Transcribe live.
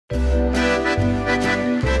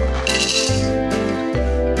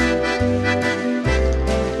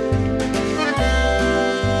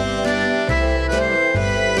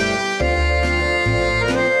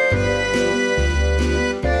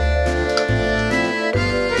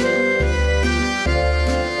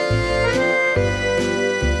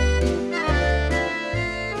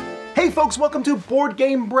Folks, welcome to Board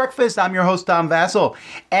Game Breakfast. I'm your host, Tom Vasel.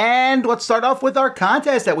 And let's start off with our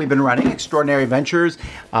contest that we've been running. Extraordinary Adventures,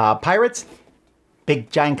 Pirates,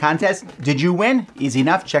 big giant contest. Did you win? Easy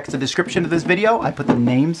enough. Check the description of this video. I put the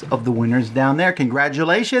names of the winners down there.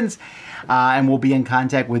 Congratulations. And we'll be in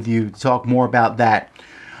contact with you to talk more about that.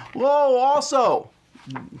 Whoa, also,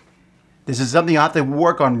 this is something you'll have to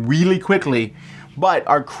work on really quickly, but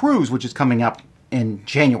our cruise, which is coming up in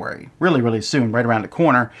January, really soon, right around the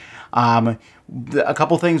corner, a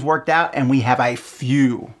couple things worked out, and we have a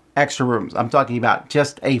few extra rooms. I'm talking about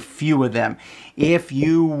just a few of them. If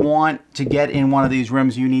you want to get in one of these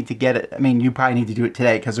rooms, you need to get it. I mean, you probably need to do it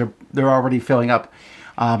today because they're already filling up.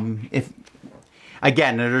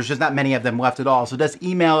 Again, there's just not many of them left at all. So just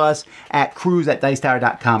email us at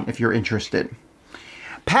cruise@dicetower.com if you're interested.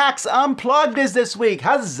 PAX Unplugged is this week.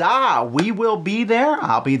 Huzzah! We will be there.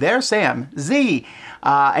 I'll be there. Sam, Z,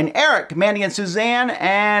 and Eric, Mandy and Suzanne,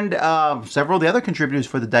 and several of the other contributors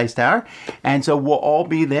for the Dice Tower. And so we'll all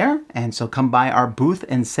be there. And so come by our booth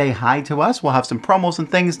and say hi to us. We'll have some promos and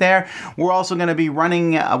things there. We're also going to be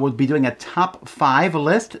running, we'll be doing a top 5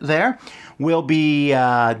 list there. We'll be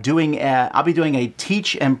I'll be doing a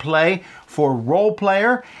teach and play for Role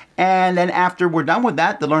Player. And then after we're done with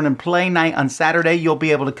that, the Learn and Play night on Saturday, you'll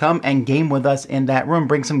be able to come and game with us in that room.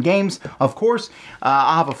 Bring some games, of course.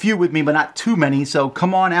 I'll have a few with me, but not too many. So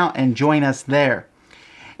come on out and join us there.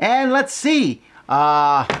 And let's see.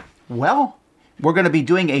 Well, we're going to be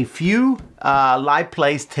doing a few live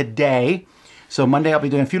plays today. So Monday, I'll be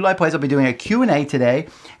doing a few live plays. I'll be doing a Q&A today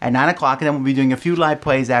at 9 o'clock, and then we'll be doing a few live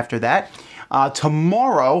plays after that.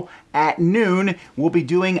 Tomorrow at noon, we'll be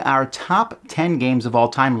doing our top 10 games of all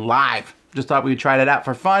time live. Just thought we would try that out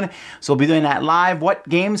for fun. So we'll be doing that live. What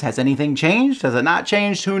games? Has anything changed? Has it not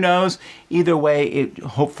changed? Who knows? Either way, it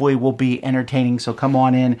hopefully will be entertaining. So come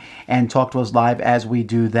on in and talk to us live as we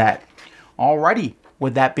do that. Alrighty.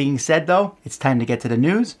 With that being said, though, it's time to get to the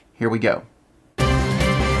news. Here we go.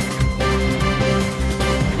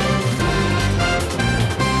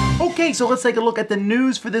 Okay, so let's take a look at the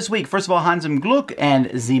news for this week. First of all, Hans im Glück and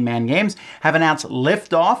Z-Man Games have announced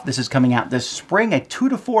Liftoff. This is coming out this spring, a 2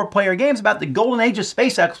 to 4 player games about the golden age of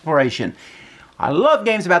space exploration. I love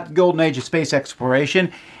games about the golden age of space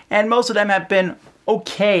exploration, and most of them have been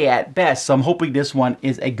okay at best, so I'm hoping this one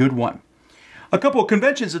is a good one. A couple of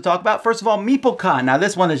conventions to talk about. First of all, MeepleCon. Now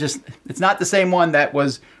this one is just, it's not the same one that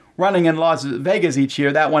was running in Las Vegas each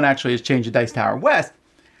year. That one actually has changed to Dice Tower West.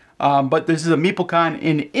 But this is a MeepleCon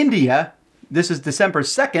in India. This is December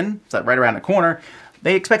 2nd, so right around the corner.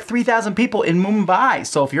 They expect 3,000 people in Mumbai.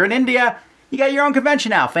 So if you're in India, you got your own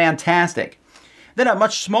convention now. Fantastic. Then a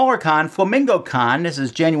much smaller con, Flamingo Con. This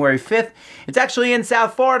is January 5th. It's actually in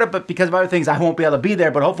South Florida, but because of other things, I won't be able to be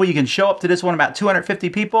there. But hopefully you can show up to this one, about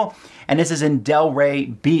 250 people. And this is in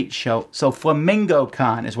Delray Beach. So Flamingo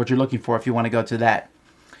Con is what you're looking for if you want to go to that.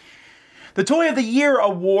 The Toy of the Year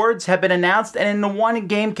awards have been announced, and in the one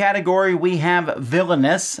game category, we have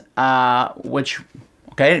Villainous, which,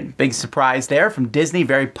 okay, big surprise there from Disney,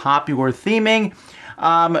 very popular theming.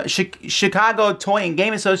 Chicago Toy and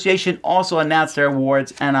Game Association also announced their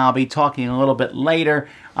awards, and I'll be talking a little bit later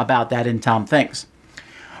about that in Tom Thinks.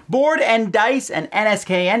 Board and Dice and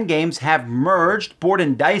NSKN Games have merged. Board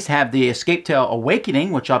and Dice have the Escape Tale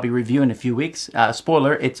Awakening, which I'll be reviewing in a few weeks.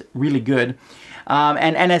 Spoiler, it's really good.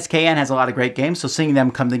 And NSKN has a lot of great games, so seeing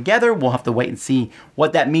them come together, we'll have to wait and see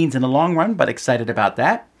what that means in the long run, but excited about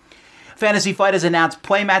that. Fantasy Flight has announced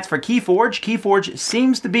playmats for Keyforge. Keyforge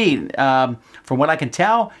seems to be, from what I can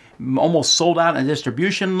tell, almost sold out on a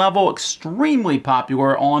distribution level, extremely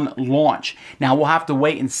popular on launch. Now, we'll have to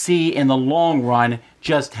wait and see in the long run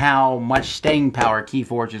just how much staying power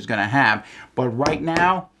Keyforge is going to have. But right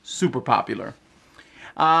now, super popular.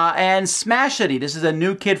 And Smash City. This is a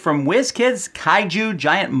new kid from WizKids. Kaiju,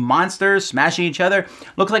 giant monsters smashing each other.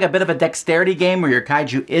 Looks like a bit of a dexterity game where your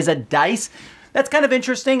kaiju is a dice. That's kind of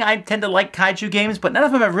interesting. I tend to like kaiju games, but none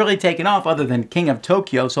of them have really taken off other than King of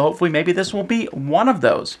Tokyo, so hopefully maybe this will be one of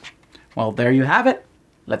those. Well, there you have it.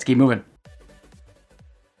 Let's keep moving.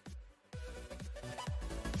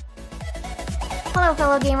 Hello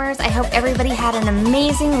fellow gamers, I hope everybody had an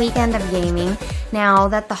amazing weekend of gaming. Now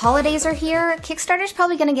that the holidays are here, Kickstarter's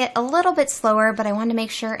probably going to get a little bit slower, but I want to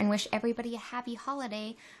make sure and wish everybody a happy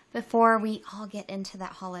holiday before we all get into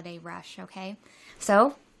that holiday rush, okay?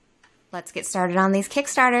 So, Let's get started on these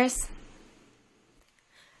Kickstarters.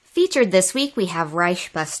 Featured this week, we have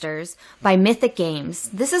Reichbusters by Mythic Games.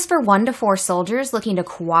 This is for 1 to 4 soldiers looking to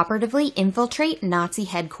cooperatively infiltrate Nazi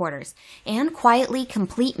headquarters and quietly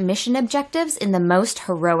complete mission objectives in the most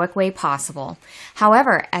heroic way possible.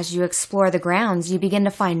 However, as you explore the grounds, you begin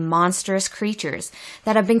to find monstrous creatures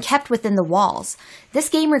that have been kept within the walls. This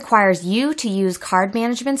game requires you to use card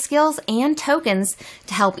management skills and tokens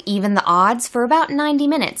to help even the odds for about 90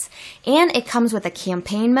 minutes. And it comes with a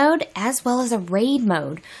campaign mode as well as a raid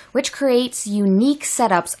mode, which creates unique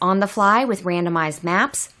setups on the fly with randomized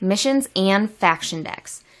maps, missions, and faction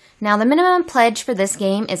decks. Now, the minimum pledge for this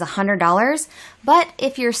game is $100, but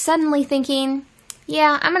if you're suddenly thinking,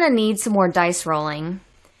 yeah, I'm gonna need some more dice rolling,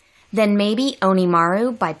 then maybe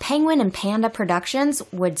Onimaru by Penguin and Panda Productions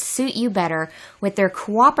would suit you better with their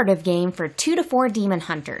cooperative game for 2 to 4 demon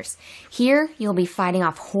hunters. Here, you'll be fighting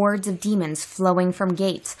off hordes of demons flowing from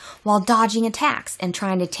gates while dodging attacks and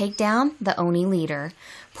trying to take down the Oni leader.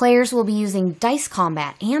 Players will be using dice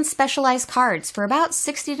combat and specialized cards for about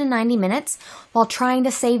 60 to 90 minutes while trying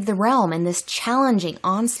to save the realm in this challenging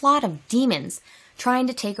onslaught of demons trying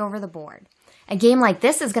to take over the board. A game like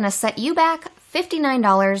this is going to set you back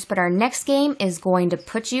 $59, but our next game is going to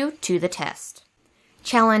put you to the test.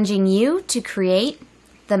 Challenging you to create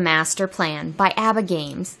The Master Plan by ABBA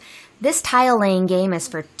Games. This tile-laying game is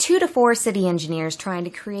for 2 to 4 city engineers trying to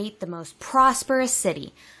create the most prosperous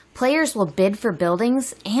city. Players will bid for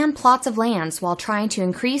buildings and plots of lands while trying to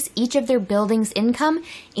increase each of their buildings' income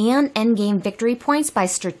and endgame victory points by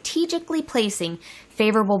strategically placing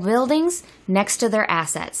favorable buildings next to their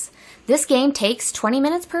assets. This game takes 20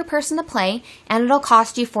 minutes per person to play, and it'll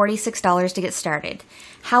cost you $46 to get started.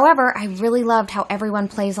 However, I really loved how everyone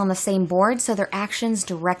plays on the same board, so their actions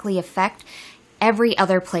directly affect every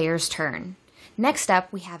other player's turn. Next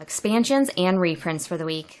up, we have expansions and reprints for the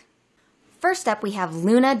week. First up, we have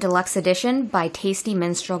Luna Deluxe Edition by Tasty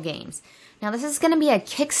Minstrel Games. Now, this is going to be a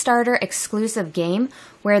Kickstarter exclusive game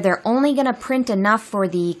where they're only going to print enough for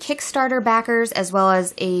the Kickstarter backers as well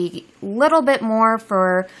as a little bit more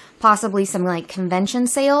for possibly some like convention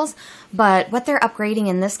sales. But what they're upgrading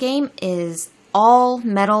in this game is all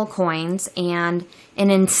metal coins and an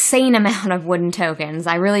insane amount of wooden tokens.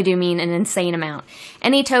 I really do mean an insane amount.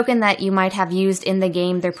 Any token that you might have used in the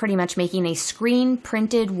game, they're pretty much making a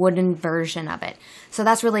screen-printed wooden version of it. So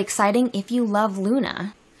that's really exciting if you love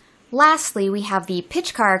Luna. Lastly, we have the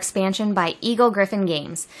Pitch Car expansion by Eagle Griffin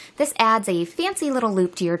Games. This adds a fancy little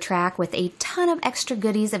loop to your track with a ton of extra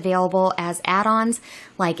goodies available as add-ons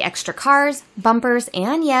like extra cars, bumpers,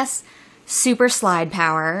 and yes, super slide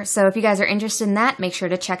power. So if you guys are interested in that, make sure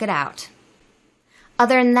to check it out.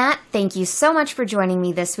 Other than that, thank you so much for joining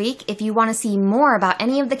me this week. If you want to see more about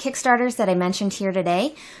any of the Kickstarters that I mentioned here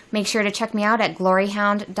today, make sure to check me out at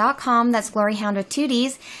gloryhound.com, that's gloryhound with 2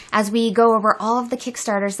 Ds, as we go over all of the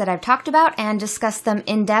Kickstarters that I've talked about and discuss them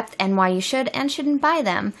in depth and why you should and shouldn't buy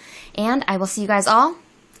them. And I will see you guys all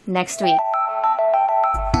next week.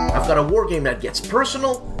 I've got a war game that gets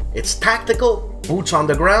personal, it's tactical, boots on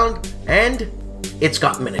the ground, and it's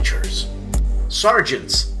got miniatures.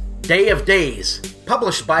 Sergeants, Day of Days,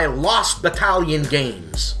 published by Lost Battalion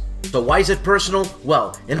Games. So why is it personal?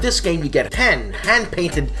 Well, in this game you get 10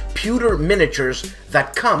 hand-painted pewter miniatures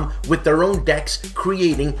that come with their own decks,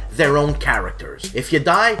 creating their own characters. If you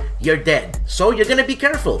die, you're dead. So you're gonna be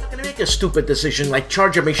careful. You're gonna make a stupid decision like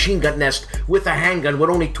charge a machine gun nest with a handgun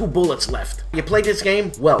with only 2 bullets left. You play this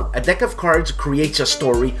game? Well, a deck of cards creates a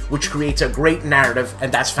story, which creates a great narrative, and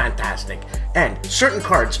that's fantastic. And certain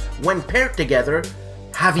cards, when paired together,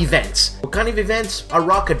 have events. What kind of events? A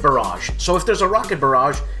rocket barrage. So if there's a rocket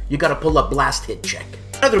barrage, you gotta pull a blast hit check.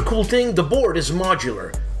 Another cool thing, the board is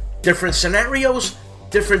modular. Different scenarios,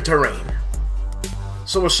 different terrain.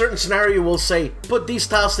 So a certain scenario will say, put these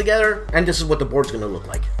tiles together, and this is what the board's gonna look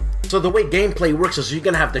like. So the way gameplay works is you're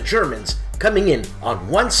gonna have the Germans coming in on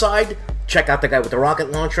one side, check out the guy with the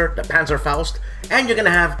rocket launcher, the Panzerfaust, and you're gonna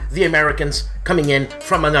have the Americans coming in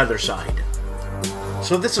from another side.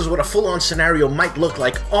 So this is what a full-on scenario might look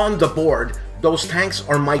like on the board. Those tanks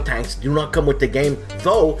are my tanks, do not come with the game,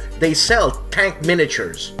 though they sell tank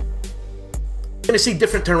miniatures. You're gonna see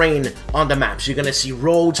different terrain on the maps. You're gonna see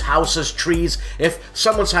roads, houses, trees. If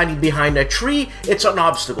someone's hiding behind a tree, it's an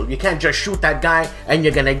obstacle. You can't just shoot that guy and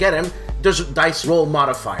you're gonna get him. There's dice roll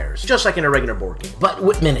modifiers, just like in a regular board game, but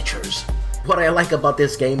with miniatures. What I like about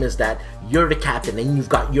this game is that you're the captain and you've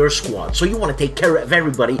got your squad, so you want to take care of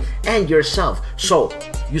everybody and yourself. So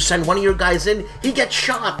you send one of your guys in, he gets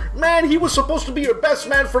shot. Man, he was supposed to be your best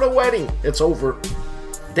man for the wedding. It's over.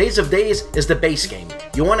 Days of Days is the base game.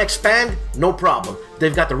 You want to expand? No problem.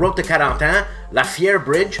 They've got the Road to 40 Ans, La Fière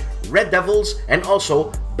Bridge, Red Devils, and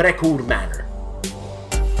also Brécourt Manor.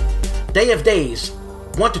 Day of Days,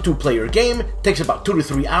 1 to 2 player game, takes about 2 to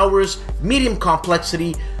 3 hours, medium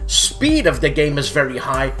complexity, speed of the game is very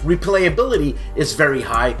high, replayability is very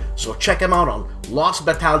high, so check them out on Lost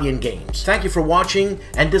Battalion Games. Thank you for watching,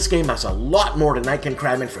 and this game has a lot more than I can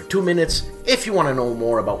cram in for 2 minutes. If you want to know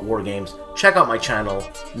more about war games, check out my channel,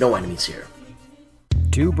 No Enemies Here.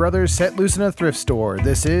 Two brothers set loose in a thrift store.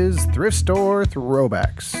 This is Thrift Store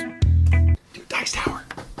Throwbacks. Dude, Dice Tower.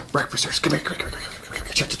 Breakfasters, come here, come here.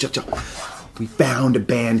 Chill. We found a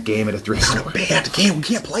banned game at a thrift store. Banned game? We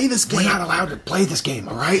can't play this game. We're not allowed to play this game,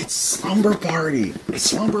 alright? It's Slumber Party. It's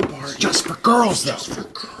Slumber Party. Just for girls, though. Just for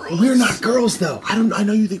girls. We're not girls, though. I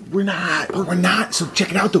know you think we're not. But we're not, so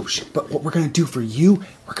check it out, though. But what we're gonna do for you,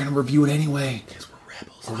 we're gonna review it anyway. Because we're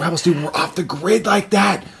rebels. We're rebels, dude. We're off the grid like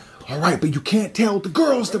that. Alright, but you can't tell the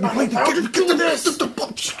girls that we play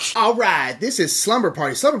this. Alright, this is Slumber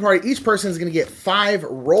Party. Slumber Party, each person is going to get 5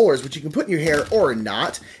 rollers, which you can put in your hair or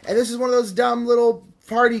not. And this is one of those dumb little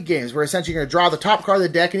party games where essentially you're going to draw the top card of the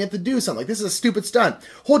deck and you have to do something. Like, this is a stupid stunt.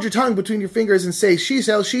 Hold your tongue between your fingers and say, she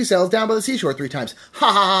sells, down by the seashore 3 times. Ha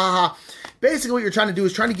ha ha ha. Basically, what you're trying to do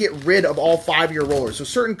is trying to get rid of all 5 of your rollers. So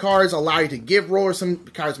certain cards allow you to give rollers, some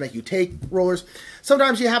cards make you take rollers.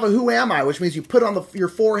 Sometimes you have a who am I, which means you put it on your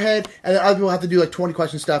forehead, and then other people have to do like 20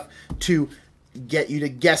 question stuff to get you to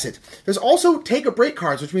guess it. There's also take a break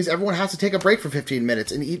cards, which means everyone has to take a break for 15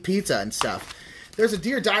 minutes and eat pizza and stuff. There's a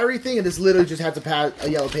Dear Diary thing, and this literally just has to pad a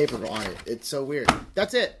yellow paper on it. It's so weird.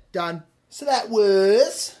 That's it. Done. So that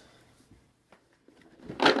was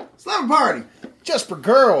Slumber Party. Just for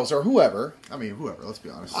girls, or whoever. I mean, whoever, let's be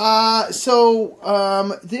honest.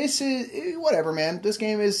 This is, whatever, man. This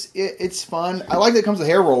game is, it's fun. I like that it comes with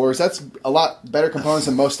hair rollers. That's a lot better components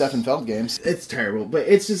than most Stefan Feld games. It's terrible, but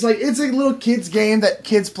it's just like, it's a little kid's game that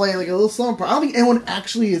kids play, like a little slumber party. I don't think anyone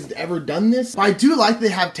actually has ever done this, but I do like they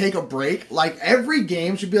have take a break. Like, every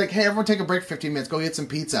game should be like, hey, everyone take a break for 15 minutes, go get some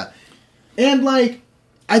pizza. And, like,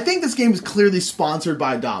 I think this game is clearly sponsored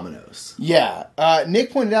by Domino's. Yeah.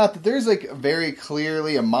 Nick pointed out that there's, like, very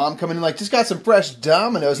clearly a mom coming in, like, just got some fresh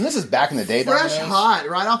Domino's. And this is back in the day, Fresh, Domino's. Hot,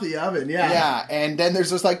 right off the oven, yeah. Yeah, and then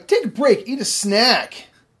there's this, like, take a break, eat a snack.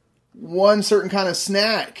 One certain kind of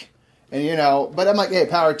snack. And, you know, but I'm like, hey,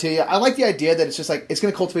 power to you. I like the idea that it's just, like, it's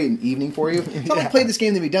going to cultivate an evening for you. If I played this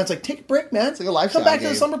game, then be done. It's like, take a break, man. It's like a lifestyle Come back to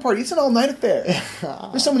the slumber party. It's an all-night affair.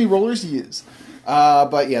 There's so many rollers to use.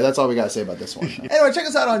 But yeah, that's all we got to say about this one. Anyway, check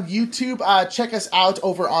us out on YouTube. Check us out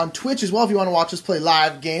over on Twitch as well if you want to watch us play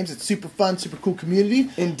live games. It's super fun, super cool community.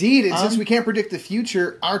 Indeed, and since we can't predict the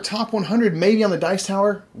future, our top 100 may be on the Dice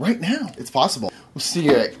Tower right now. It's possible. We'll see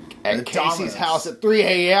you at Casey's house at 3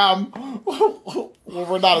 a.m. Well,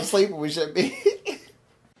 we're not asleep, but we should be.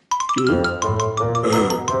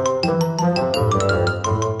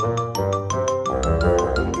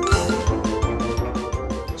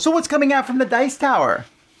 So what's coming out from the Dice Tower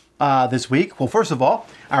this week? Well, first of all,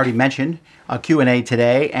 I already mentioned a Q&A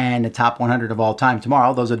today and the top 100 of all time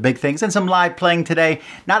tomorrow. Those are the big things. And some live playing today.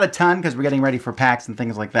 Not a ton because we're getting ready for PAX and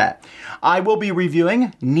things like that. I will be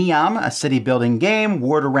reviewing Neom, a city building game,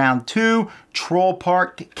 Word Around 2, Troll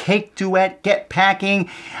Park, Cake Duet, Get Packing,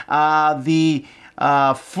 the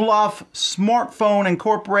Fluff, Smartphone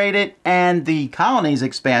Incorporated, and the Colonies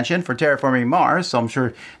expansion for Terraforming Mars. So I'm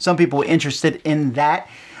sure some people are interested in that.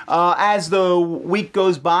 As the week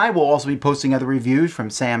goes by, we'll also be posting other reviews from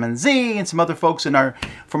Sam and Z and some other folks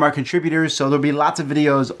from our contributors. So there'll be lots of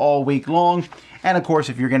videos all week long. And of course,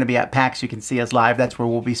 if you're going to be at PAX, you can see us live. That's where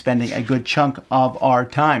we'll be spending a good chunk of our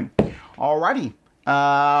time. Alrighty.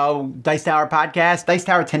 Dice Tower podcast. Dice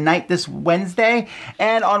Tower tonight, this Wednesday.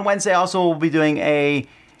 And on Wednesday also we'll be doing a...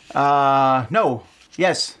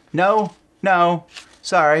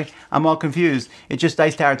 Sorry, I'm all confused. It's just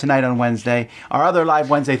Dice Tower tonight on Wednesday. Our other live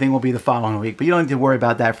Wednesday thing will be the following week, but you don't need to worry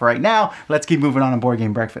about that for right now. Let's keep moving on Board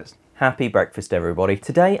Game Breakfast. Happy breakfast, everybody.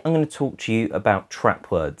 Today I'm going to talk to you about Trap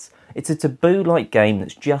Words. It's a taboo-like game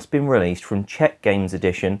that's just been released from Czech Games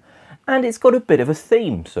Edition, and it's got a bit of a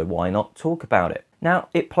theme, so why not talk about it? Now,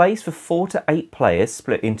 it plays for 4 to 8 players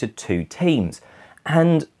split into 2 teams,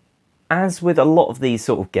 and as with a lot of these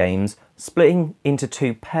sort of games, splitting into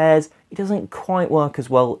 2 pairs, it doesn't quite work as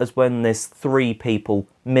well as when there's 3 people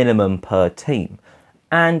minimum per team.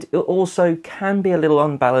 And it also can be a little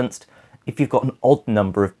unbalanced if you've got an odd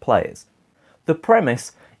number of players. The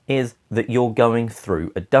premise is that you're going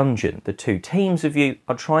through a dungeon. The 2 teams of you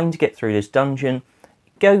are trying to get through this dungeon,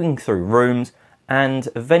 going through rooms, and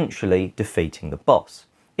eventually defeating the boss.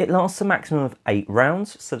 It lasts a maximum of 8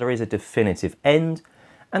 rounds, so there is a definitive end,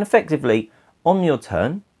 And effectively, on your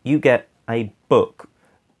turn, you get a book.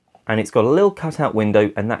 And it's got a little cutout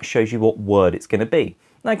window, and that shows you what word it's going to be.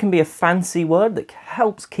 Now, it can be a fancy word that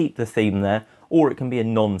helps keep the theme there, or it can be a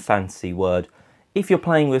non-fancy word if you're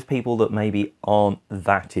playing with people that maybe aren't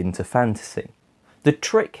that into fantasy. The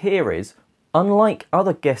trick here is, unlike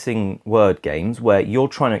other guessing word games where you're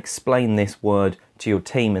trying to explain this word to your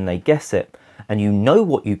team and they guess it, and you know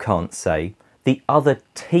what you can't say, the other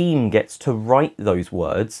team gets to write those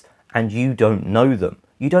words and you don't know them.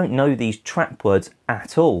 You don't know these trap words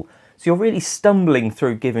at all. So you're really stumbling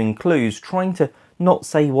through giving clues, trying to not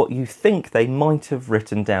say what you think they might have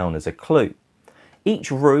written down as a clue.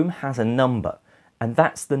 Each room has a number, and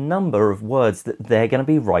that's the number of words that they're going to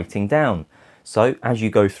be writing down. So as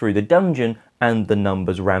you go through the dungeon and the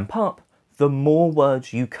numbers ramp up, the more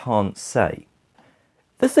words you can't say.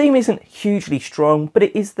 The theme isn't hugely strong, but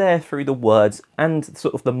it is there through the words and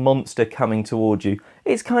sort of the monster coming towards you.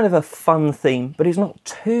 It's kind of a fun theme, but it's not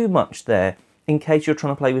too much there in case you're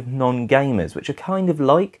trying to play with non-gamers, which I kind of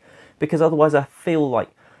like, because otherwise I feel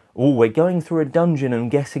like, oh, we're going through a dungeon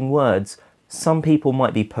and guessing words. Some people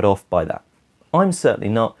might be put off by that. I'm certainly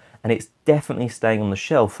not, and it's definitely staying on the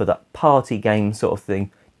shelf for that party game sort of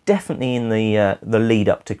thing, definitely in the lead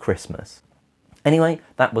up to Christmas. Anyway,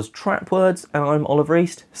 that was Trap Words, and I'm Oliver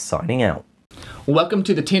East, signing out. Welcome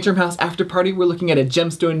to the Tantrum House After Party. We're looking at a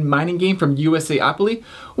gemstone mining game from USAopoly.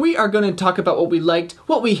 We are going to talk about what we liked,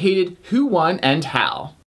 what we hated, who won, and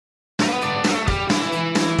how.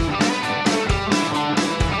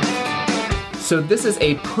 So this is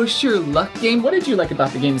a push your luck game. What did you like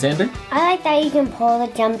about the game, Xander? I like that you can pull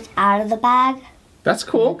the gems out of the bag. That's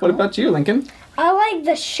cool. What about you, Lincoln? I like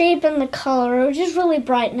the shape and the color. It was just really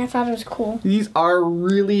bright and I thought it was cool. These are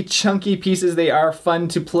really chunky pieces. They are fun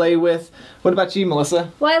to play with. What about you,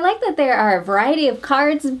 Melissa? Well, I like that there are a variety of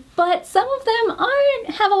cards, but some of them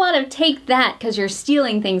have a lot of take that because you're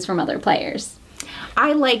stealing things from other players.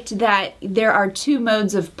 I liked that there are two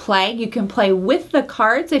modes of play. You can play with the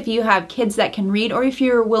cards if you have kids that can read, or if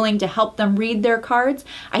you're willing to help them read their cards.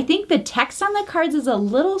 I think the text on the cards is a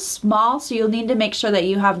little small, so you'll need to make sure that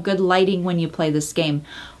you have good lighting when you play this game.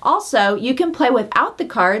 Also, you can play without the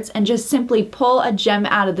cards and just simply pull a gem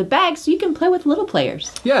out of the bag, so you can play with little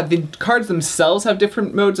players. Yeah, the cards themselves have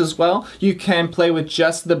different modes as well. You can play with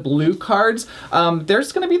just the blue cards.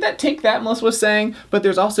 There's going to be that take that Melissa was saying, but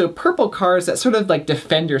there's also purple cards that sort of like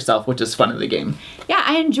defend yourself, which is fun in the game. Yeah,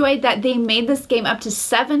 I enjoyed that they made this game up to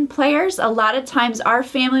 7 players. A lot of times our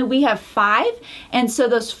family, we have 5, and so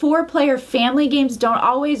those 4-player family games don't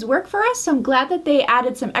always work for us, so I'm glad that they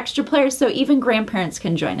added some extra players so even grandparents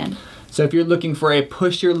can join in. So if you're looking for a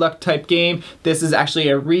push your luck type game, this is actually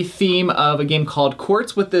a re-theme of a game called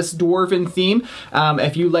Quartz with this dwarven theme.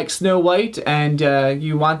 If you like Snow White and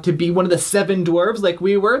you want to be one of the 7 dwarves like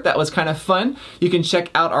we were, that was kind of fun. You can check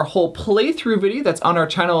out our whole playthrough video that's on our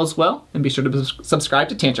channel as well, and be sure to subscribe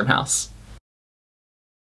to Tantrum House.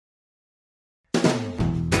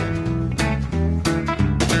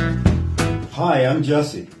 Hi, I'm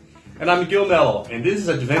Jesse. And I'm Gil Mello, and this is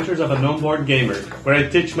Adventures of a Non-Board Gamer, where I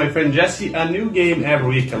teach my friend Jesse a new game every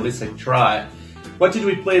week, at least I try. What did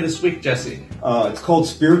we play this week, Jesse? It's called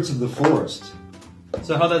Spirits of the Forest.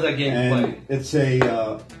 So how does that game play? It's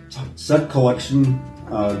a set collection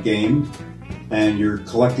game, and you're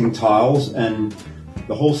collecting tiles, and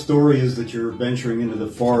the whole story is that you're venturing into the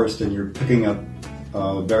forest and you're picking up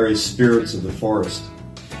various spirits of the forest.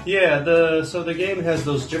 Yeah, so the game has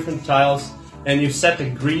those different tiles, and you set a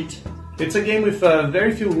grid. It's a game with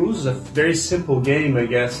very few rules, a very simple game, I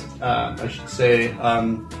guess, I should say.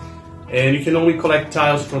 And you can only collect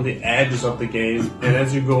tiles from the edges of the game. And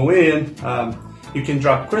as you go in, you can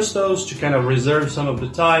drop crystals to kind of reserve some of the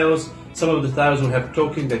tiles. Some of the tiles will have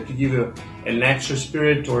tokens that could give you an extra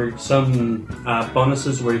spirit or some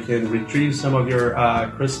bonuses where you can retrieve some of your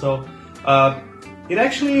crystal.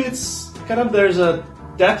 It's kind of, there's a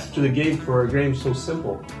depth to the game for a game so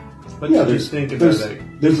simple. What do you think about that?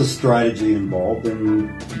 There's a strategy involved,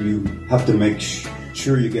 and you have to make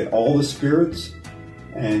sure you get all the spirits,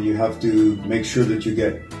 and you have to make sure that you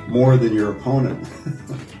get more than your opponent.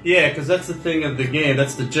 Yeah, because that's the thing of the game.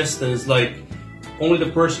 That's the gist, is like only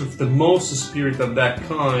the person with the most spirit of that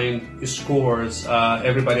kind scores.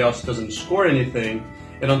 Everybody else doesn't score anything.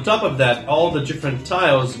 And on top of that, all the different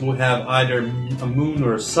tiles will have either a moon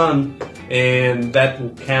or a sun, and that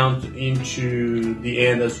will count into the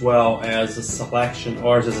end as well as a selection,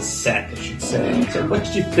 or as a set, I should say. So what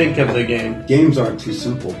did you think of the game? Games aren't too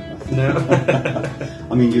simple. No?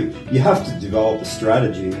 I mean, you have to develop a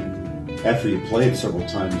strategy, and after you play it several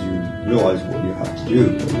times, you realize what you have to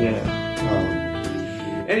do. Yeah.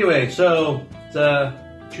 Anyway, so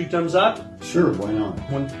 2 thumbs up? Sure, why not?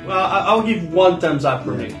 Well, I'll give 1 thumbs up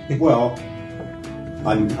for me. Well,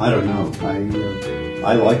 I don't know.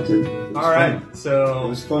 I liked it. All right, so it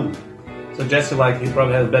was fun. So Jesse, like, he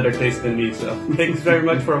probably has better taste than me. So thanks very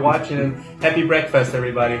much for watching, and happy breakfast,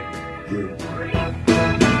 everybody.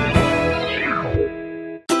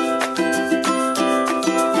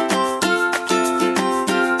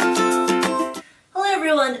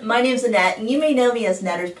 My name's Annette, and you may know me as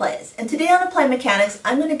Netters Plays. And today on Applied Mechanics,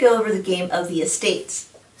 I'm going to go over the game of the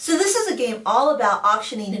Estates. So this is a game all about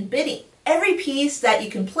auctioning and bidding. Every piece that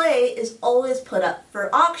you can play is always put up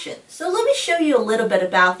for auction. So let me show you a little bit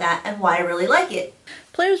about that and why I really like it.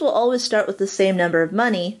 Players will always start with the same number of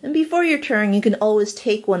money, and before your turn you can always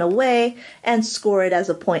take one away and score it as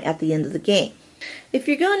a point at the end of the game. If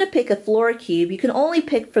you're going to pick a floor cube, you can only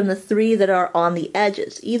pick from the 3 that are on the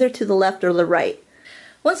edges, either to the left or the right.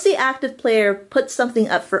 Once the active player puts something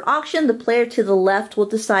up for auction, the player to the left will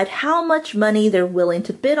decide how much money they're willing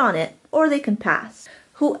to bid on it, or they can pass.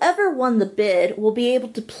 Whoever won the bid will be able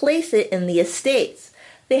to place it in the estates.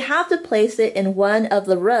 They have to place it in one of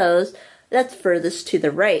the rows that's furthest to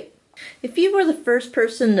the right. If you were the first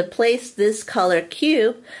person to place this color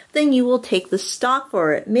cube, then you will take the stock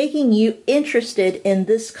for it, making you interested in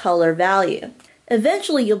this color value.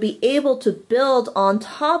 Eventually, you'll be able to build on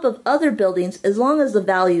top of other buildings as long as the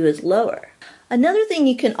value is lower. Another thing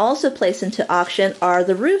you can also place into auction are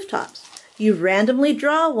the rooftops. You randomly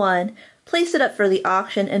draw one, place it up for the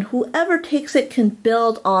auction, and whoever takes it can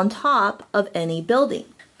build on top of any building.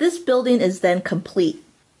 This building is then complete.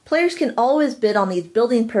 Players can always bid on these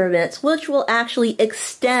building permits, which will actually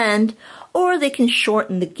extend or they can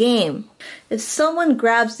shorten the game. If someone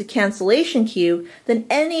grabs the cancellation cube, then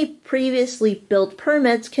any previously built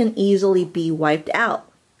permits can easily be wiped out.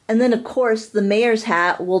 And then of course the mayor's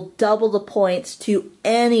hat will double the points to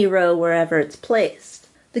any row wherever it's placed.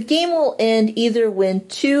 The game will end either when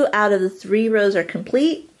 2 out of the 3 rows are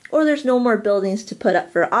complete, or there's no more buildings to put up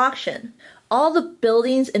for auction. All the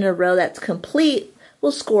buildings in a row that's complete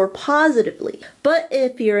will score positively, but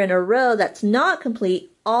if you're in a row that's not complete,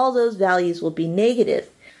 all those values will be negative.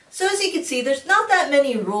 So as you can see, there's not that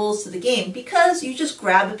many rules to the game because you just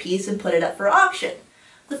grab a piece and put it up for auction.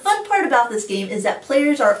 The fun part about this game is that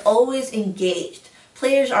players are always engaged.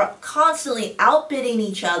 Players are constantly outbidding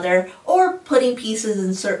each other or putting pieces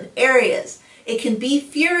in certain areas. It can be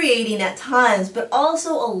infuriating at times, but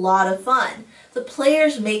also a lot of fun. The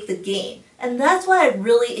players make the game, and that's why I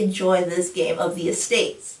really enjoy this game of the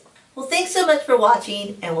Estates. Well, thanks so much for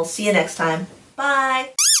watching, and we'll see you next time.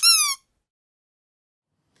 Bye!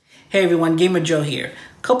 Hey everyone, Gamer Joe here.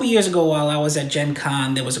 A couple years ago while I was at Gen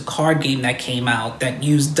Con, there was a card game that came out that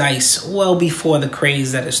used dice well before the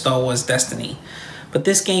craze that is Star Wars Destiny. But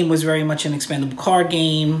this game was very much an expandable card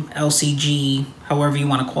game, LCG, however you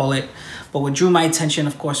want to call it. But what drew my attention,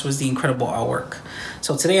 of course, was the incredible artwork.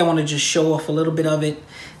 So today I want to just show off a little bit of it.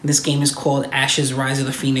 This game is called Ashes: Rise of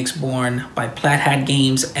the Phoenix Born by Plaid Hat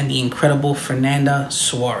Games and the incredible Fernanda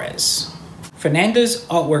Suarez. Fernanda's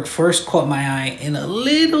artwork first caught my eye in a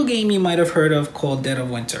little game you might have heard of called Dead of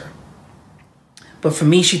Winter. But for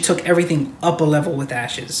me, she took everything up a level with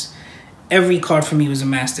Ashes. Every card for me was a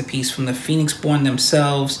masterpiece, from the Phoenix Born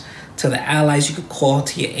themselves to the allies you could call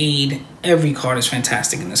to your aid. Every card is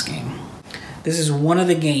fantastic in this game. This is one of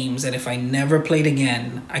the games that if I never played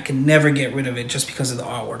again, I could never get rid of it just because of the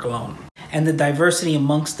artwork alone. And the diversity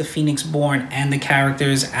amongst the Phoenix Born and the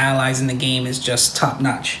characters, allies in the game is just top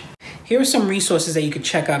notch. Here are some resources that you could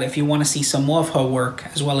check out if you want to see some more of her work,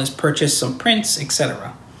 as well as purchase some prints,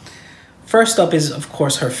 etc. First up is, of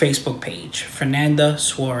course, her Facebook page, Fernanda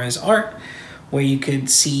Suarez Art, where you could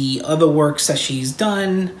see other works that she's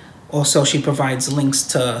done. Also, she provides links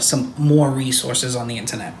to some more resources on the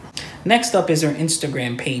internet. Next up is her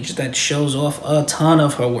Instagram page that shows off a ton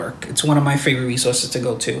of her work. It's one of my favorite resources to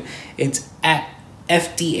go to. It's at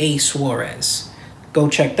FDA Suarez. Go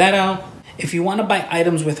check that out. If you want to buy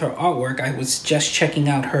items with her artwork, I would suggest checking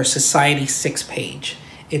out her Society 6 page.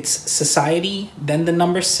 It's society, then the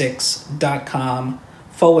number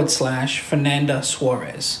 6.com/Fernanda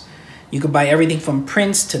Suarez. You could buy everything from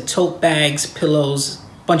prints to tote bags, pillows,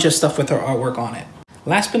 bunch of stuff with her artwork on it.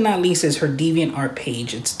 Last but not least is her DeviantArt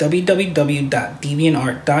page. It's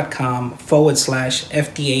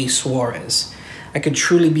www.deviantart.com/FDA Suarez. I could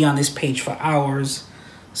truly be on this page for hours.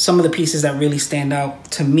 Some of the pieces that really stand out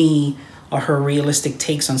to me are her realistic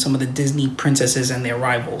takes on some of the Disney princesses and their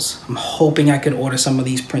rivals. I'm hoping I could order some of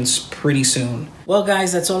these prints pretty soon. Well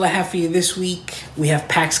guys, that's all I have for you this week. We have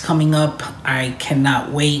PAX coming up. I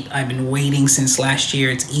cannot wait. I've been waiting since last year.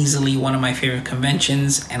 It's easily one of my favorite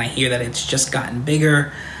conventions, and I hear that it's just gotten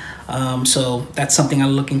bigger. So that's something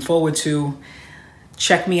I'm looking forward to.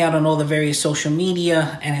 Check me out on all the various social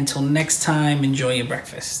media, and until next time, enjoy your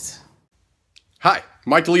breakfast. Hi,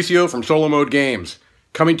 Mike Delisio from Solomode Games.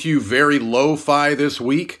 Coming to you very lo-fi this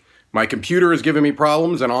week. My computer is giving me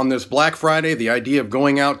problems, and on this Black Friday, the idea of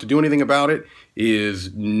going out to do anything about it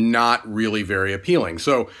is not really very appealing.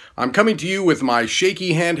 So I'm coming to you with my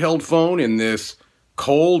shaky handheld phone in this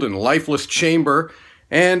cold and lifeless chamber,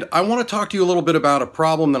 and I want to talk to you a little bit about a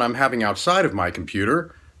problem that I'm having outside of my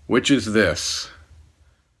computer, which is this.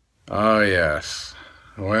 Oh yes.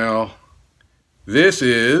 Well, this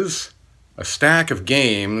is a stack of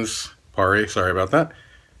games, sorry about that,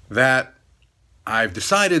 that I've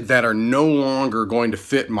decided that are no longer going to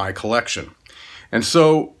fit my collection. And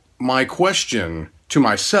so my question to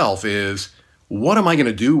myself is, what am I going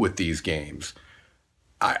to do with these games?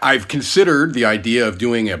 I've considered the idea of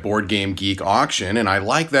doing a Board Game Geek auction, and I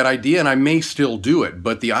like that idea, and I may still do it,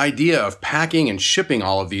 but the idea of packing and shipping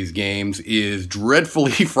all of these games is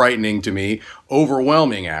dreadfully frightening to me,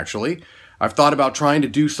 overwhelming actually. I've thought about trying to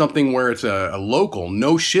do something where it's a local,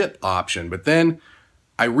 no-ship option, but then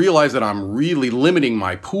I realize that I'm really limiting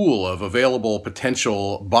my pool of available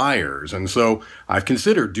potential buyers, and so I've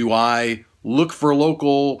considered, do I look for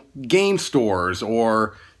local game stores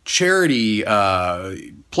or charity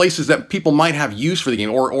places that people might have use for the game,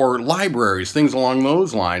 or libraries, things along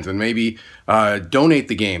those lines, and maybe donate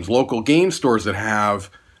the games, local game stores that have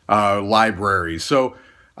libraries. So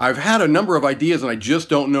I've had a number of ideas and I just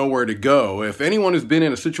don't know where to go. If anyone has been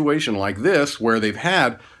in a situation like this where they've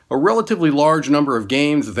had a relatively large number of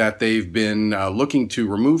games that they've been looking to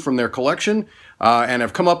remove from their collection and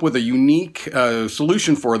have come up with a unique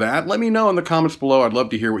solution for that, let me know in the comments below. I'd love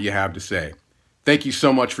to hear what you have to say. Thank you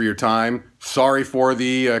so much for your time. Sorry for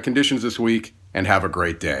the conditions this week, and have a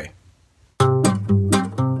great day.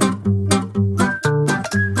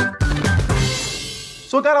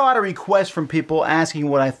 So I got a lot of requests from people asking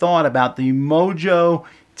what I thought about the Mojo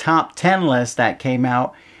Top 10 list that came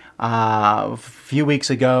out a few weeks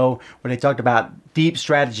ago, where they talked about deep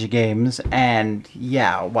strategy games, and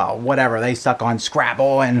yeah, well, whatever. They stuck on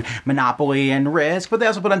Scrabble and Monopoly and Risk, but they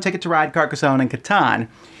also put on Ticket to Ride, Carcassonne, and Catan.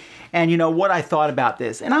 And you know what I thought about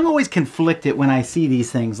this, and I'm always conflicted when I see these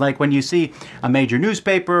things, like when you see a major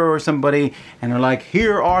newspaper or somebody and they're like,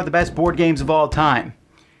 here are the best board games of all time.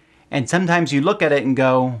 And sometimes you look at it and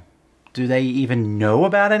go, do they even know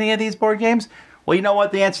about any of these board games? Well, you know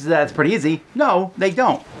what? The answer to that is pretty easy. No, they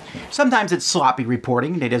don't. Sometimes it's sloppy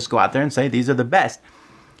reporting. They just go out there and say these are the best.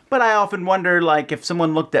 But I often wonder, like, if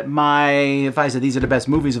someone looked at if I said these are the best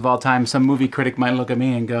movies of all time, some movie critic might look at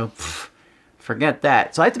me and go, forget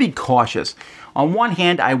that. So I have to be cautious. On one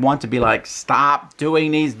hand, I want to be like, stop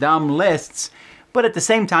doing these dumb lists. But at the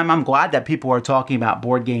same time, I'm glad that people are talking about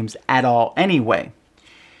board games at all anyway.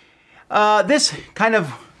 This kind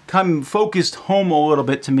of focused home a little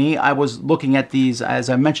bit to me. I was looking at these, as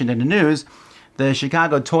I mentioned in the news, the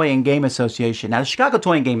Chicago Toy and Game Association. Now, the Chicago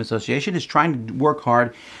Toy and Game Association is trying to work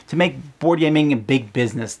hard to make board gaming a big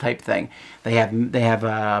business type thing. They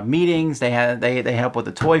have meetings. They help with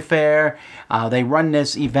the toy fair. They run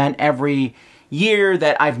this event every year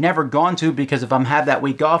that I've never gone to, because if I have that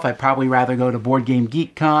week off, I'd probably rather go to Board Game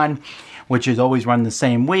Geek Con, which is always run the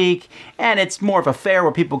same week, and it's more of a fair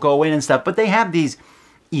where people go in and stuff. But they have these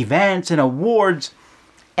events and awards.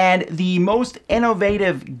 And the most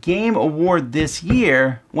innovative game award this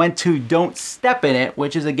year went to Don't Step in It,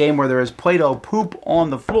 which is a game where there is Play-Doh poop on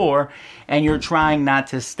the floor and you're trying not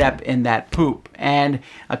to step in that poop. And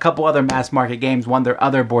a couple other mass market games won their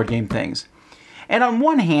other board game things. And on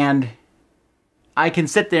one hand, I can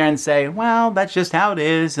sit there and say, well, that's just how it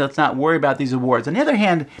is. Let's not worry about these awards. On the other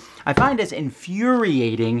hand, I find this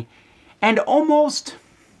infuriating and almost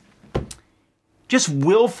just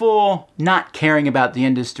willful not caring about the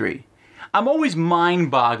industry. I'm always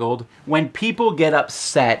mind-boggled when people get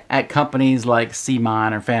upset at companies like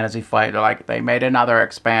CMON or Fantasy Flight, or like they made another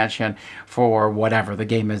expansion for whatever the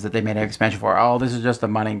game is that they made an expansion for. Oh, this is just a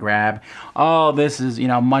money grab. Oh, this is,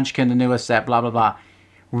 Munchkin, the newest set, blah, blah, blah.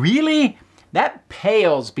 Really? That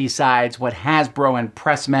pales besides what Hasbro and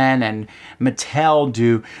Pressman and Mattel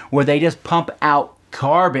do, where they just pump out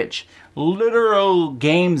garbage. Literal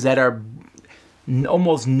games that are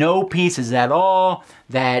almost no pieces at all,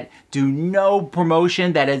 that do no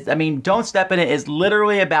promotion, that is, Don't Step in It is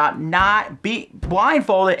literally about not be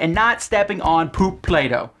blindfolded and not stepping on poop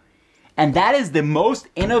Play-Doh. And that is the most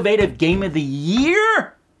innovative game of the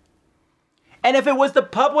year? And if it was the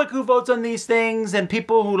public who votes on these things and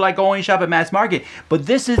people who like only shop at mass market, but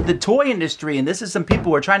this is the toy industry and this is some people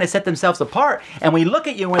who are trying to set themselves apart, and we look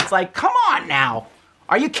at you and it's like, come on now,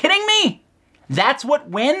 are you kidding me? That's what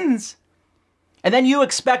wins. And then you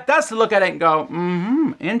expect us to look at it and go,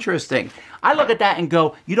 interesting. I look at that and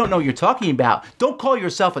go, you don't know what you're talking about. Don't call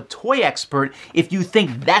yourself a toy expert if you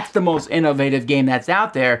think that's the most innovative game that's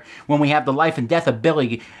out there, when we have the life and death of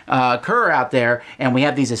Billy Kerr out there, and we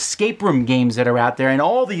have these escape room games that are out there, and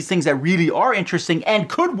all these things that really are interesting and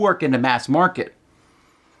could work in the mass market.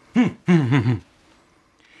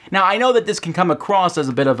 Now, I know that this can come across as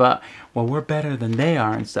a bit of a, well, we're better than they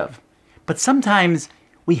are and stuff. But sometimes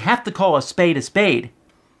we have to call a spade a spade.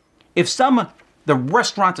 If the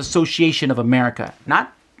Restaurant Association of America,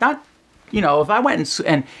 not you know, if I went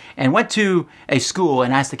and went to a school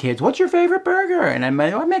and asked the kids, what's your favorite burger? And I'm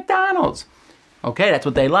like, McDonald's. Okay, that's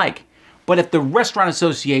what they like. But if the Restaurant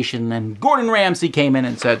Association and Gordon Ramsay came in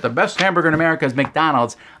and said, the best hamburger in America is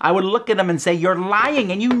McDonald's, I would look at them and say, you're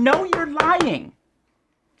lying, and you know you're lying.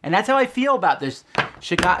 And that's how I feel about this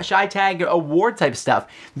Shy Tag award type stuff.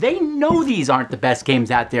 They know these aren't the best games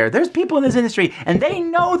out there. There's people in this industry, and they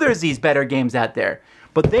know there's these better games out there.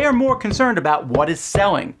 But they are more concerned about what is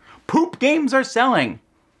selling. Poop games are selling.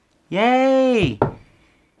 Yay!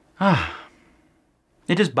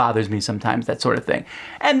 It just bothers me sometimes, that sort of thing.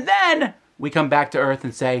 And then we come back to earth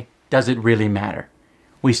and say, does it really matter?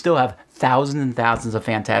 We still have thousands and thousands of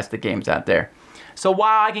fantastic games out there. So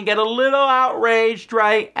while I can get a little outraged,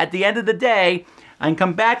 right, at the end of the day, I can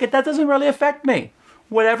come back and that doesn't really affect me.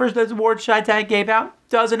 Whatever the award Shy Tag gave out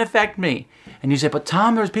doesn't affect me. And you say, but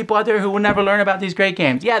Tom, there's people out there who will never learn about these great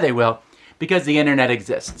games. Yeah, they will, because the internet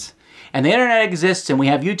exists. And the internet exists, and we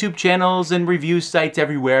have YouTube channels and review sites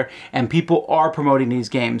everywhere, and people are promoting these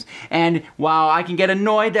games. And while I can get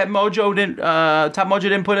annoyed that Top Mojo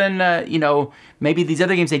didn't put in, you know, maybe these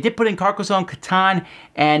other games, they did put in Carcassonne, Catan,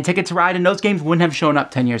 and Ticket to Ride, and those games wouldn't have shown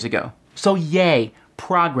up 10 years ago. So yay,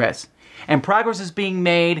 progress. And progress is being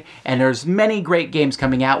made, and there's many great games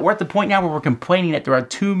coming out. We're at the point now where we're complaining that there are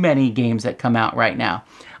too many games that come out right now.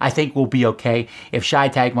 I think we'll be okay if Shy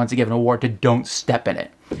Tag wants to give an award to Don't Step in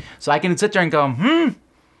It. So I can sit there and go, and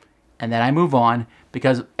then I move on,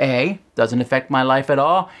 because A, doesn't affect my life at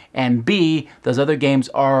all, and B, those other games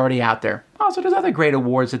are already out there. Also, there's other great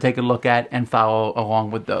awards to take a look at and follow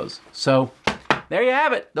along with those. So there you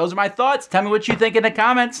have it. Those are my thoughts. Tell me what you think in the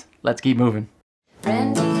comments. Let's keep moving.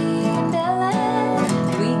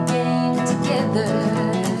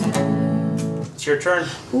 It's your turn.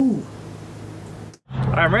 Ooh.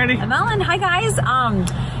 I'm Randy. I'm Ellen. Hi, guys.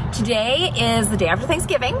 Today is the day after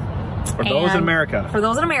Thanksgiving. For those in America. For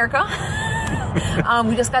those in America.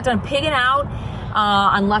 We just got done pigging out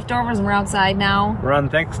on leftovers, and we're outside now. We're on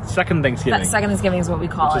second Thanksgiving. Second Thanksgiving is what we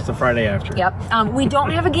call it. It's just the Friday after. Yep. We don't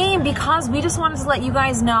have a game because we just wanted to let you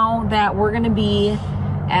guys know that we're going to be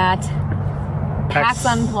at PAX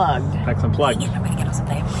Unplugged. PAX Unplugged. I'm going to get us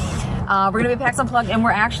someday. We're going to be at PAX Unplugged, and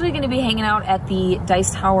we're actually going to be hanging out at the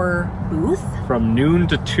Dice Tower booth. From noon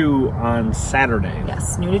to 2 on Saturday.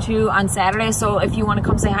 Yes, noon to 2 on Saturday. So if you want to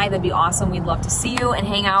come say hi, that'd be awesome. We'd love to see you and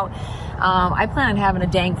hang out. I plan on having a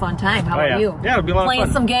dang fun time. How about you? Yeah, it'll be a lot of fun.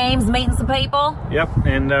 Playing some games, meeting some people. Yep,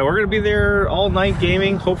 and we're going to be there all night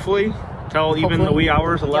gaming, hopefully, till even the wee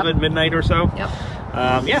hours, 11, midnight or so. Yep.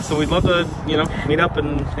 Yeah, so we'd love to, you know, meet up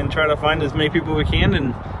and try to find as many people we can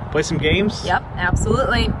and play some games. Yep,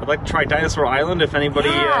 absolutely. I'd like to try Dinosaur Island if anybody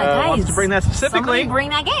wants to bring that specifically. Somebody bring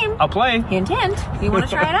that game. I'll play. Hint, hint. If you want to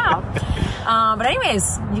try it out. But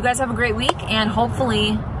anyways, you guys have a great week, and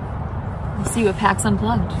hopefully we'll see you at PAX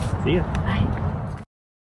Unplugged. See ya. Bye.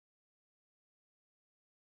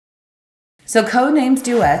 So Codenames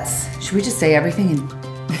Duets. Should we just say everything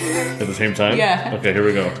at the same time? Yeah. Okay, here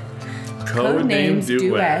we go. Codenames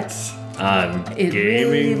Duets on It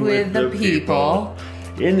Gaming with the People.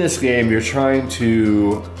 In this game, you're trying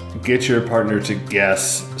to get your partner to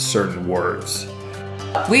guess certain words.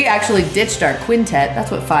 We actually ditched our quintet.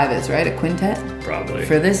 That's what 5 is, right? A quintet? Probably.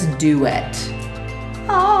 For this duet.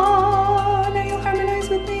 Oh, now you'll harmonize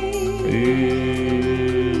with me.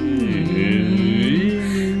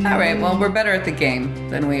 All right, well, we're better at the game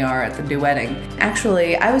than we are at the duetting.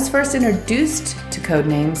 Actually, I was first introduced to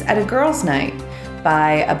Codenames at a girls' night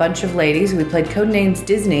by a bunch of ladies. We played Codenames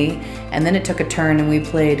Disney, and then it took a turn and we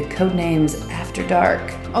played Codenames After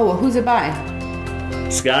Dark. Oh, well, who's it by?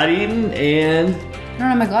 Scott Eaton and... I don't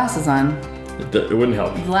have my glasses on. It wouldn't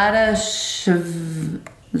help. Vlada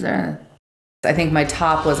was there? I think my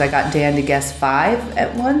top was I got Dan to guess 5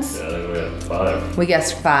 at once. Yeah, I think we had 5. We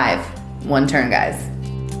guessed 5. One turn, guys.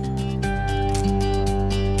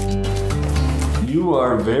 You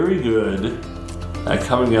are very good at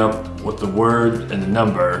coming up with the word and the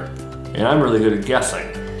number, and I'm really good at guessing.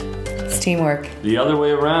 It's teamwork. The other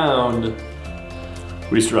way around,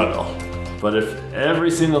 we struggle. But if every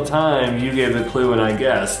single time you gave the clue and I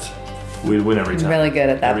guessed, we'd win every time. Really good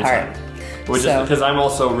at that every part. Time. Which is because I'm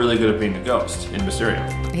also really good at being a ghost in Mysterium.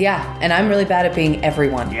 Yeah, and I'm really bad at being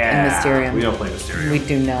everyone in Mysterium. We don't play Mysterium. We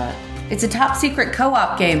do not. It's a top secret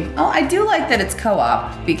co-op game. Oh, I do like that it's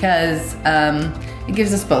co-op because it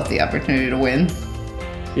gives us both the opportunity to win.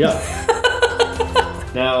 Yeah.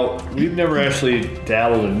 Now, we've never actually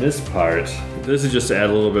dabbled in this part. This is just to add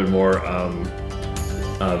a little bit more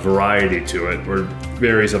variety to it, where it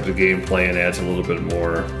varies up the gameplay and adds a little bit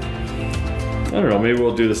more. I don't know, maybe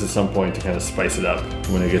we'll do this at some point to kind of spice it up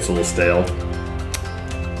when it gets a little stale.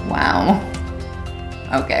 Wow.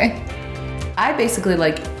 Okay. I basically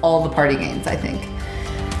like all the party games, I think.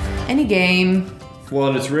 Any game. Well,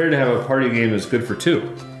 and it's rare to have a party game that's good for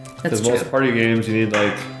two. Because most party games, you need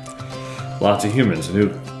like lots of humans. And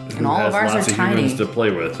who all has of ours lots are of tiny. humans to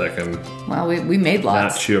play with that can Well, we made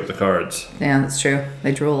lots. not chew up the cards. Yeah, that's true.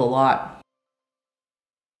 They drool a lot.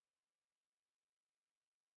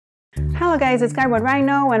 Hello guys, it's Cardboard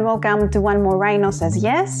Rhino and welcome to one more Rhino Says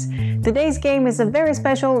Yes. Today's game is a very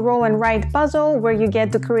special roll and write puzzle where you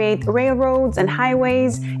get to create railroads and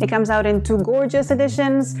highways. It comes out in 2 gorgeous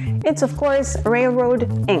editions. It's of course Railroad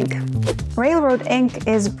Inc. Railroad Inc.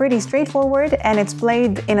 is pretty straightforward and it's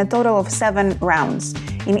played in a total of 7 rounds.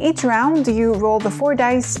 In each round, you roll the 4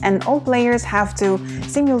 dice and all players have to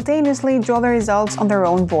simultaneously draw the results on their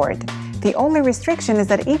own board. The only restriction is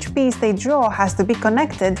that each piece they draw has to be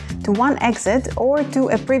connected to one exit or to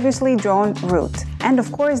a previously drawn route. And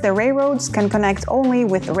of course, the railroads can connect only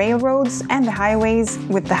with railroads and the highways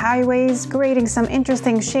with the highways, creating some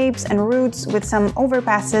interesting shapes and routes with some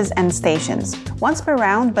overpasses and stations. Once per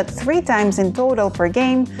round, but 3 times in total per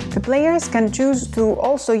game, the players can choose to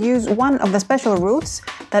also use one of the special routes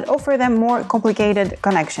that offer them more complicated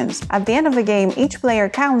connections. At the end of the game, each player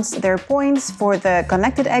counts their points for the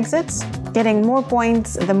connected exits, getting more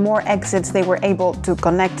points the more exits they were able to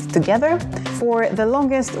connect together. For the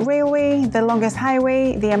longest railway, the longest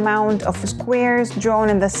highway, the amount of squares drawn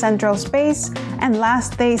in the central space, and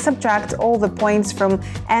last they subtract all the points from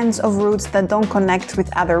ends of routes that don't connect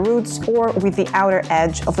with other routes or with the outer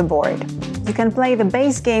edge of the board. You can play the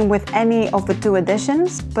base game with any of the 2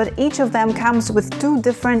 editions, but each of them comes with 2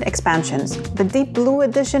 different expansions. The Deep Blue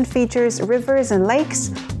edition features rivers and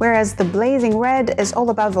lakes, whereas the Blazing Red is all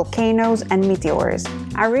about volcanoes and meteors.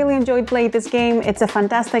 I really enjoyed playing this game. It's a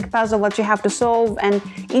fantastic puzzle that you have to solve, and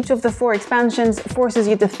each of the 4 expansions forces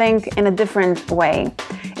you to think in a different way.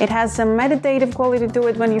 It has some meditative quality to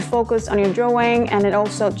it when you focus on your drawing, and it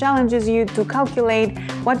also challenges you to calculate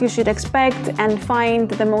what you should expect and find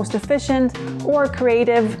the most efficient or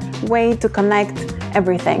creative way to connect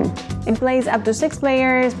everything. It plays up to 6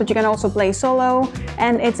 players, but you can also play solo,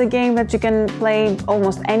 and it's a game that you can play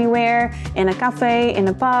almost anywhere, in a cafe, in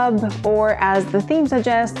a pub, or as the theme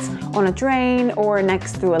suggests, on a train or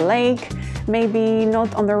next to a lake. Maybe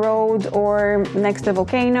not on the road or next to a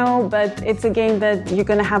volcano, but it's a game that you're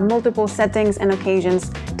gonna have multiple settings and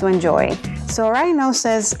occasions to enjoy. So Rhino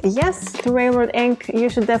says yes to Railroad Inc. You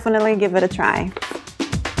should definitely give it a try.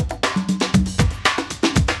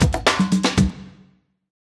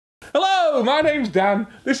 Hello, my name's Dan,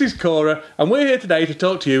 this is Cora, and we're here today to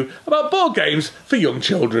talk to you about board games for young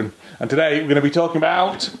children. And today we're going to be talking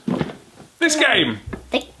about this game.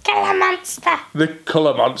 The Colour Monster. The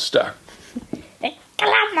Colour Monster. The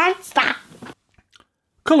Colour Monster.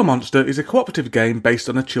 Colour Monster is a cooperative game based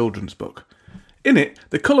on a children's book. In it,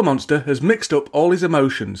 the Colour Monster has mixed up all his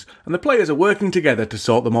emotions, and the players are working together to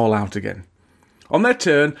sort them all out again. On their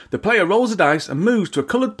turn, the player rolls a dice and moves to a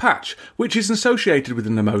coloured patch which is associated with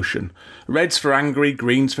an emotion. Reds for angry,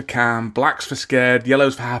 greens for calm, blacks for scared,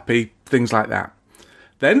 yellows for happy, things like that.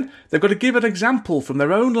 Then, they've got to give an example from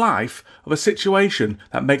their own life of a situation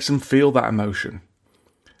that makes them feel that emotion.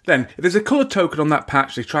 Then, if there's a coloured token on that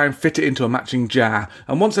patch, they try and fit it into a matching jar,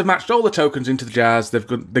 and once they've matched all the tokens into the jars, they're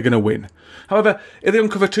going to win. However, if they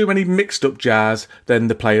uncover too many mixed up jars, then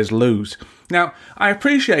the players lose. Now, I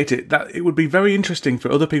appreciate it that it would be very interesting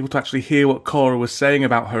for other people to actually hear what Cora was saying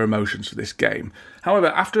about her emotions for this game. However,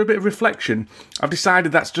 after a bit of reflection, I've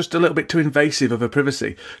decided that's just a little bit too invasive of her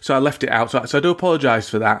privacy, so I left it out, so I do apologise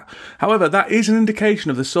for that. However, that is an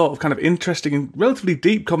indication of the sort of kind of interesting and relatively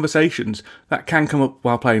deep conversations that can come up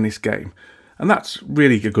while playing this game. And that's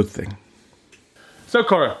really a good thing. So,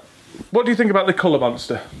 Cora, what do you think about the Colour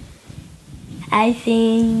Monster? I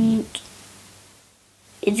think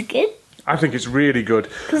it's good. I think it's really good.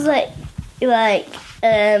 Because, like, like,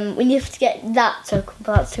 when you have to get that circle,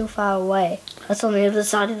 but that's too far away. That's on the other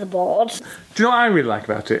side of the board. Do you know what I really like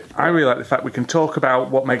about it? I really like the fact we can talk about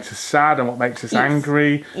what makes us sad and what makes us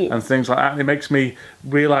angry and things like that. And it makes me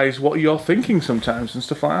realise what you're thinking sometimes and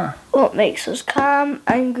stuff like that. What makes us calm,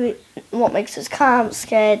 angry, what makes us calm,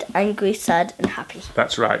 scared, angry, sad and happy.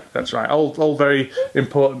 That's right, that's right. All very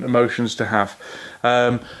important emotions to have.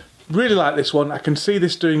 Really like this one. I can see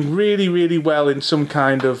this doing really, really well in some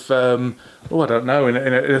kind of, I don't know, in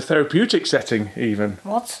a therapeutic setting even.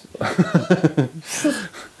 What?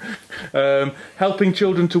 Helping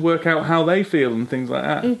children to work out how they feel and things like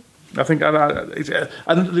that. I think, and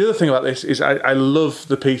the other thing about this is I love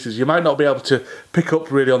the pieces. You might not be able to pick up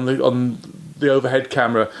really on the overhead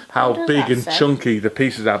camera how big and chunky the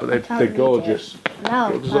pieces are, but they're gorgeous.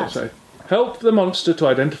 No, what does that say? Help the monster to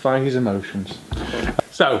identify his emotions.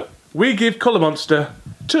 So, we give Colour Monster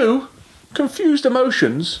 2 confused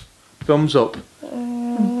emotions thumbs up.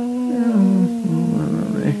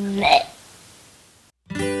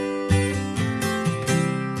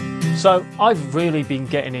 So I've really been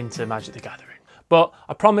getting into Magic the Gathering, but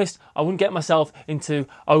I promised I wouldn't get myself into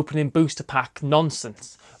opening booster pack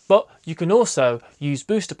nonsense. But you can also use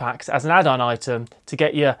booster packs as an add-on item to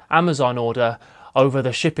get your Amazon order over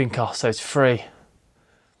the shipping cost, so it's free.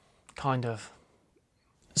 Kind of.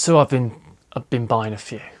 So I've been buying a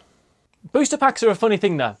few. Booster packs are a funny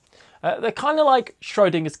thing though. They're kind of like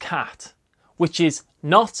Schrodinger's cat, which is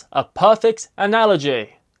not a perfect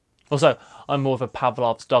analogy. Also, I'm more of a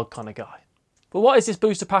Pavlov's dog kind of guy. But what is this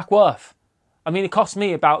booster pack worth? I mean, it cost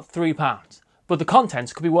me about £3, but the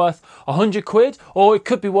contents could be worth 100 quid, or it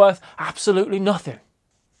could be worth absolutely nothing.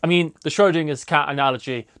 I mean, the Schrodinger's cat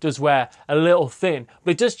analogy does wear a little thin,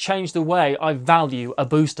 but it does change the way I value a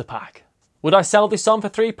booster pack. Would I sell this on for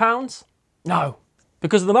 £3? No,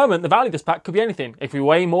 because at the moment the value of this pack could be anything. It could be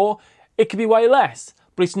way more, it could be way less,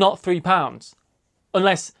 but it's not £3,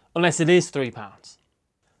 unless it is £3.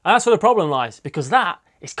 And that's where the problem lies, because that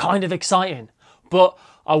is kind of exciting, but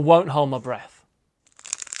I won't hold my breath.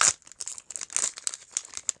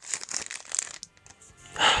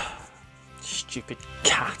 Stupid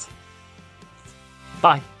cat.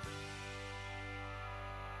 Bye.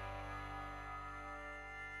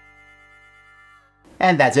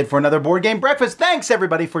 And that's it for another Board Game Breakfast. Thanks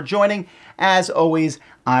everybody for joining. As always,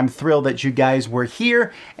 I'm thrilled that you guys were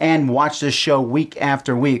here and watched this show week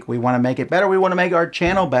after week. We want to make it better. We want to make our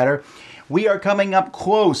channel better. We are coming up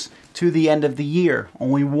close to the end of the year.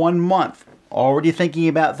 Only 1 month. Already thinking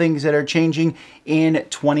about things that are changing in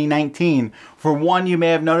 2019. For one, you may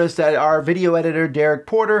have noticed that our video editor, Derek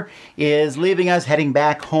Porter, is leaving us, heading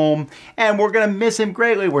back home, and we're going to miss him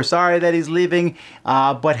greatly. We're sorry that he's leaving,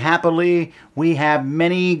 but happily, we have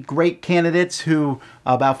many great candidates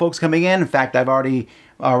about folks coming in. In fact, I've already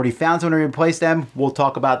found someone to replace them. We'll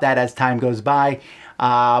talk about that as time goes by,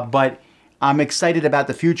 but I'm excited about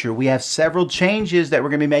the future. We have several changes that we're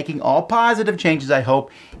going to be making, all positive changes, I hope,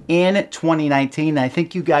 in 2019. I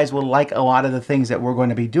think you guys will like a lot of the things that we're going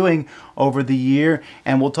to be doing over the year,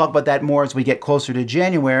 and we'll talk about that more as we get closer to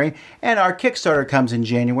January. And our Kickstarter comes in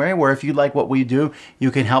January, where if you like what we do, you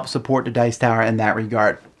can help support the Dice Tower in that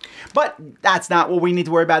regard. But that's not what we need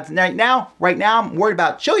to worry about right now. Right now, I'm worried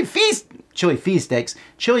about chili cheese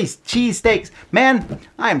steaks. Man,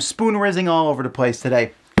 I am spoon-rizzing all over the place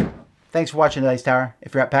today. Thanks for watching the Dice Tower.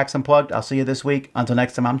 If you're at PAX Unplugged, I'll see you this week. Until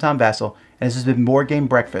next time, I'm Tom Vasel, and this has been Board Game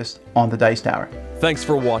Breakfast on the Dice Tower. Thanks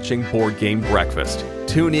for watching Board Game Breakfast.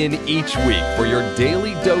 Tune in each week for your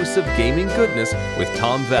daily dose of gaming goodness with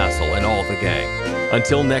Tom Vasel and all the gang.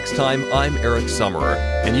 Until next time, I'm Eric Summerer,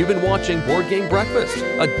 and you've been watching Board Game Breakfast,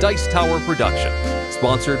 a Dice Tower production,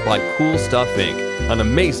 sponsored by Cool Stuff Inc., an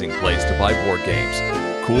amazing place to buy board games.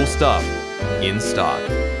 Cool stuff in stock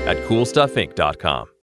at CoolStuffInc.com.